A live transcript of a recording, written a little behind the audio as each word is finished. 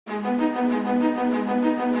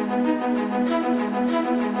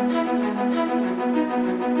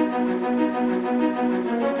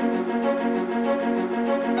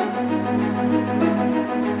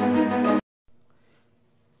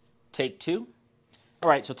Take two. All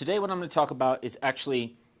right, so today what I'm going to talk about is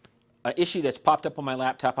actually an issue that's popped up on my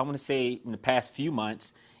laptop, I'm going to say in the past few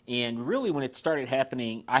months. And really when it started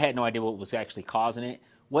happening, I had no idea what was actually causing it.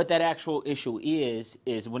 What that actual issue is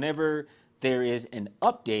whenever there is an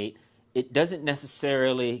update, it doesn't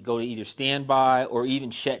necessarily go to either standby or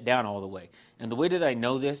even shut down all the way. And the way that I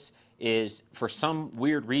know this is, for some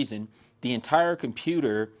weird reason, the entire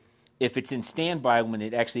computer, if it's in standby when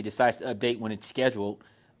it actually decides to update when it's scheduled,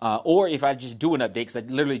 or if I just do an update, because I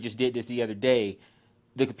literally just did this the other day,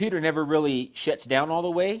 the computer never really shuts down all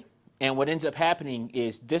the way. And what ends up happening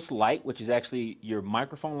is this light, which is actually your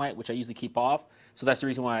microphone light, which I usually keep off. So that's the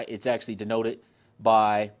reason why it's actually denoted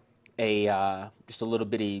by a just a little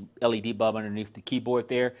bitty LED bulb underneath the keyboard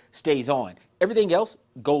there, stays on. Everything else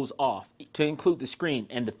goes off, to include the screen,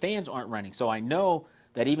 and the fans aren't running. So I know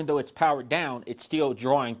that even though it's powered down, it's still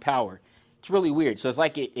drawing power. It's really weird. So it's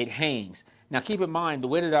like it hangs. Now keep in mind, the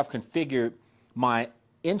way that I've configured my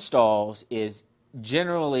installs is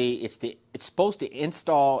generally it's supposed to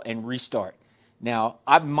install and restart. Now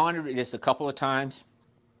I've monitored this a couple of times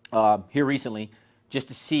here recently just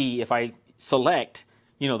to see if I select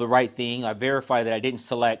the right thing. I verify that I didn't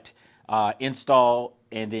select install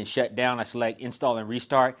and then shut down. I select install and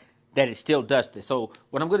restart, that it still does this. So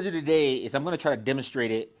what I'm going to do today is I'm going to try to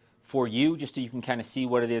demonstrate it for you, just so you can kind of see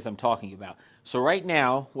what it is I'm talking about. So right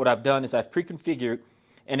now what I've done is I've pre-configured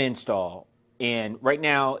an install, and right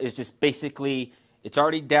now it's just basically, it's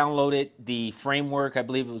already downloaded the framework. I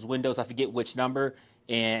believe it was Windows, I forget which number,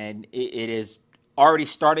 and it is already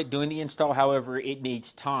started doing the install. However, it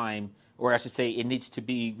needs time, or I should say it needs to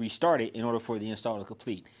be restarted in order for the install to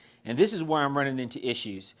complete. And this is where I'm running into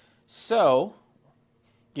issues. So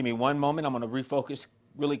give me one moment. I'm going to refocus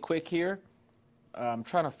really quick here. I'm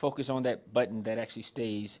trying to focus on that button that actually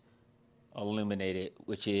stays illuminated,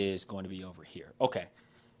 which is going to be over here. Okay,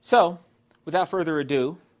 so without further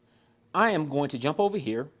ado, I am going to jump over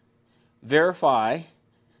here, verify,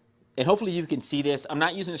 and hopefully you can see this. I'm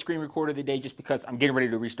not using a screen recorder today just because I'm getting ready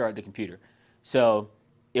to restart the computer. So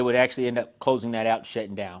it would actually end up closing that out,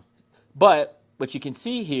 shutting down. But what you can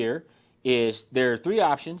see here is there are three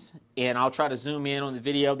options, and I'll try to zoom in on the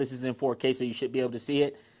video. This is in 4K, so you should be able to see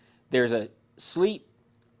it. There's a sleep,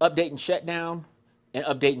 update and shutdown, and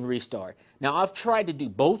update and restart. Now I've tried to do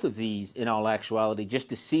both of these in all actuality just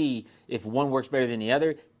to see if one works better than the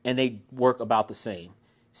other, and they work about the same.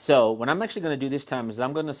 So what I'm actually going to do this time is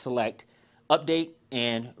I'm going to select update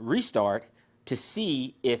and restart to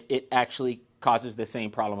see if it actually causes the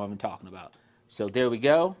same problem I've been talking about. So there we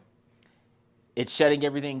go. It's shutting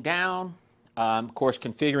everything down. Of course,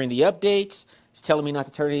 configuring the updates. It's telling me not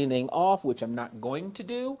to turn anything off, which I'm not going to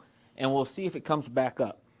do. And we'll see if it comes back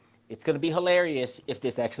up. It's going to be hilarious if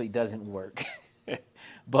this actually doesn't work.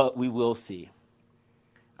 But we will see.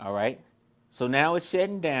 All right. So now it's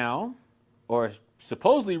shutting down, or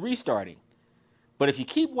supposedly restarting. But if you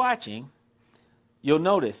keep watching, you'll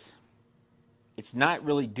notice it's not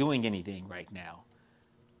really doing anything right now.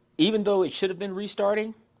 Even though it should have been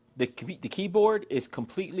restarting, the keyboard is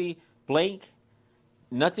completely blank.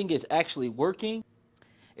 Nothing is actually working.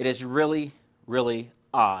 It is really, really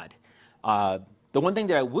odd. The one thing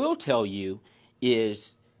that I will tell you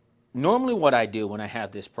is normally what I do when I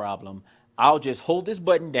have this problem, I'll just hold this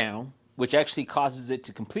button down, which actually causes it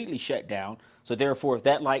to completely shut down. So therefore, if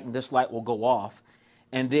that light and this light will go off,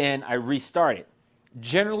 and then I restart it.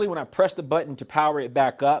 Generally, when I press the button to power it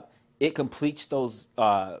back up, it completes those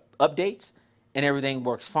updates and everything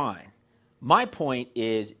works fine. My point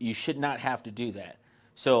is you should not have to do that.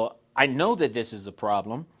 So I know that this is a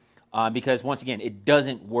problem because once again, it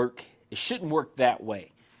doesn't work. It shouldn't work that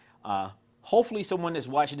way. Hopefully someone that's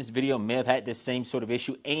watching this video may have had this same sort of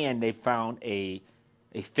issue and they found a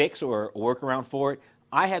fix or a workaround for it.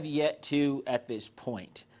 I have yet to at this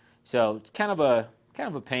point. So it's kind of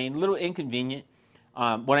a pain, a little inconvenient.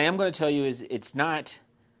 What I am going to tell you is it's not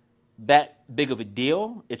that big of a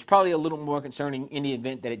deal. It's probably a little more concerning in the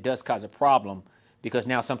event that it does cause a problem because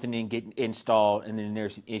now something didn't get installed and then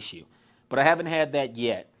there's an issue. But I haven't had that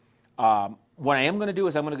yet. What I am going to do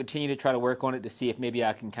is I'm going to continue to try to work on it to see if maybe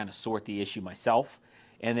I can kind of sort the issue myself.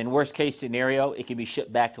 And then worst case scenario, it can be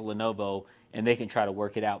shipped back to Lenovo and they can try to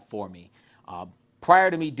work it out for me. Prior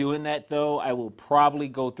to me doing that though, I will probably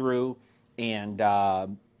go through and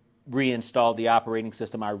reinstall the operating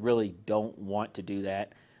system. I really don't want to do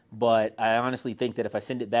that. But I honestly think that if I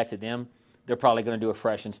send it back to them, they're probably going to do a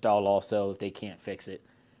fresh install also if they can't fix it.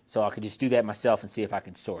 So I could just do that myself and see if I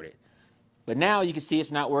can sort it. But now you can see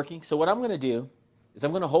it's not working. So what I'm going to do is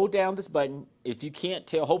I'm going to hold down this button. If you can't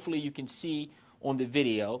tell, hopefully you can see on the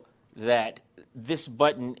video that this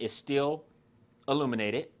button is still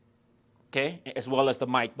illuminated, okay, as well as the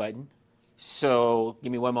mic button. So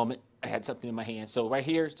give me one moment. I had something in my hand. So right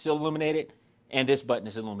here, it's still illuminated, and this button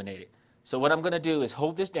is illuminated. So what I'm going to do is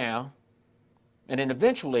hold this down, and then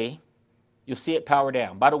eventually you'll see it power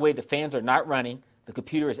down. By the way, the fans are not running. The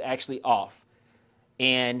computer is actually off.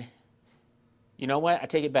 And you know what? I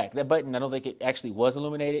take it back. That button, I don't think it actually was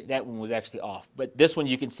illuminated. That one was actually off. But this one,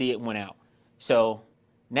 you can see it went out. So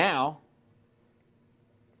now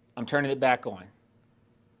I'm turning it back on.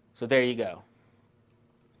 So there you go.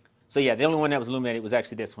 So yeah, the only one that was illuminated was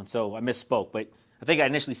actually this one. So I misspoke, but I think I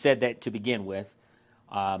initially said that to begin with.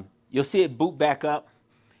 You'll see it boot back up,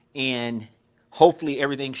 and hopefully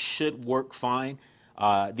everything should work fine.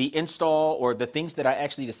 The install, or the things that I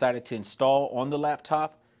actually decided to install on the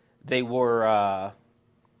laptop, they were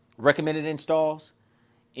recommended installs,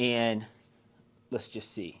 and let's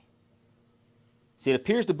just see. See, it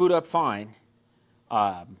appears to boot up fine.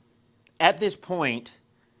 At this point,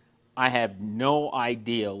 I have no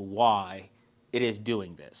idea why it is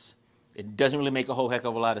doing this. It doesn't really make a whole heck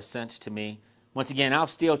of a lot of sense to me. Once again, I'll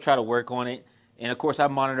still try to work on it. And of course, I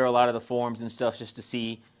monitor a lot of the forums and stuff just to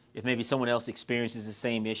see if maybe someone else experiences the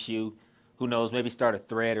same issue. Who knows, maybe start a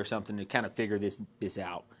thread or something to kind of figure this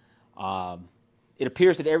out. It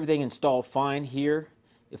appears that everything installed fine here.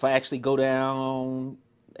 If I actually go down,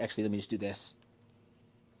 actually, let me just do this.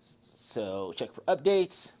 So check for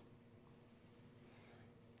updates.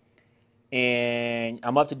 And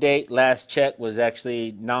I'm up to date. Last check was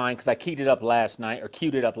actually 9 because I keyed it up last night, or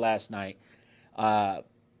queued it up last night.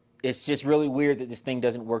 It's just really weird that this thing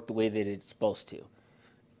doesn't work the way that it's supposed to.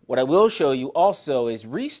 What I will show you also is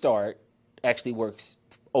restart actually works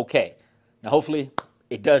okay. Now hopefully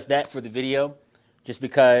it does that for the video, just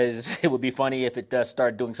because it would be funny if it does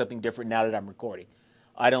start doing something different now that I'm recording.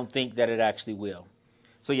 I don't think that it actually will.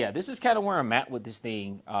 So yeah, this is kind of where I'm at with this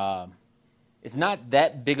thing. It's not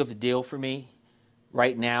that big of a deal for me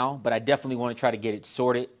right now, but I definitely want to try to get it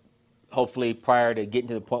sorted, hopefully prior to getting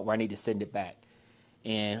to the point where I need to send it back.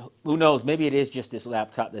 And who knows, maybe it is just this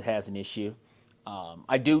laptop that has an issue.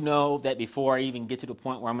 I do know that before I even get to the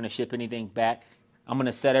point where I'm going to ship anything back, I'm going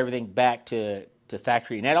to set everything back to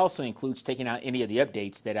factory. And that also includes taking out any of the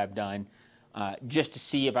updates that I've done just to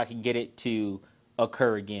see if I can get it to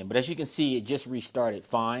occur again. But as you can see, it just restarted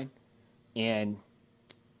fine. And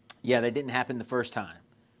yeah, that didn't happen the first time.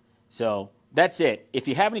 So that's it. If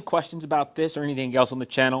you have any questions about this or anything else on the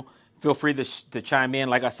channel, feel free to chime in.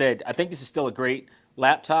 Like I said, I think this is still a great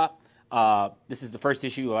laptop. This is the first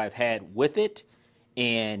issue I've had with it,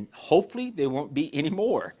 and hopefully there won't be any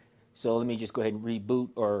more. So let me just go ahead and reboot,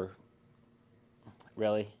 or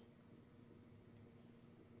really?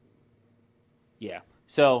 Yeah.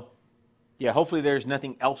 So yeah, hopefully there's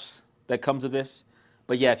nothing else that comes of this.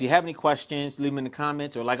 But yeah, if you have any questions, leave them in the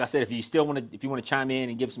comments. Or like I said, if you want to chime in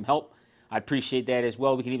and give some help, I appreciate that as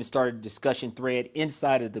well. We can even start a discussion thread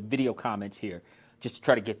inside of the video comments here, just to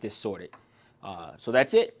try to get this sorted. So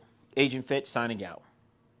that's it. Agent Fit signing out.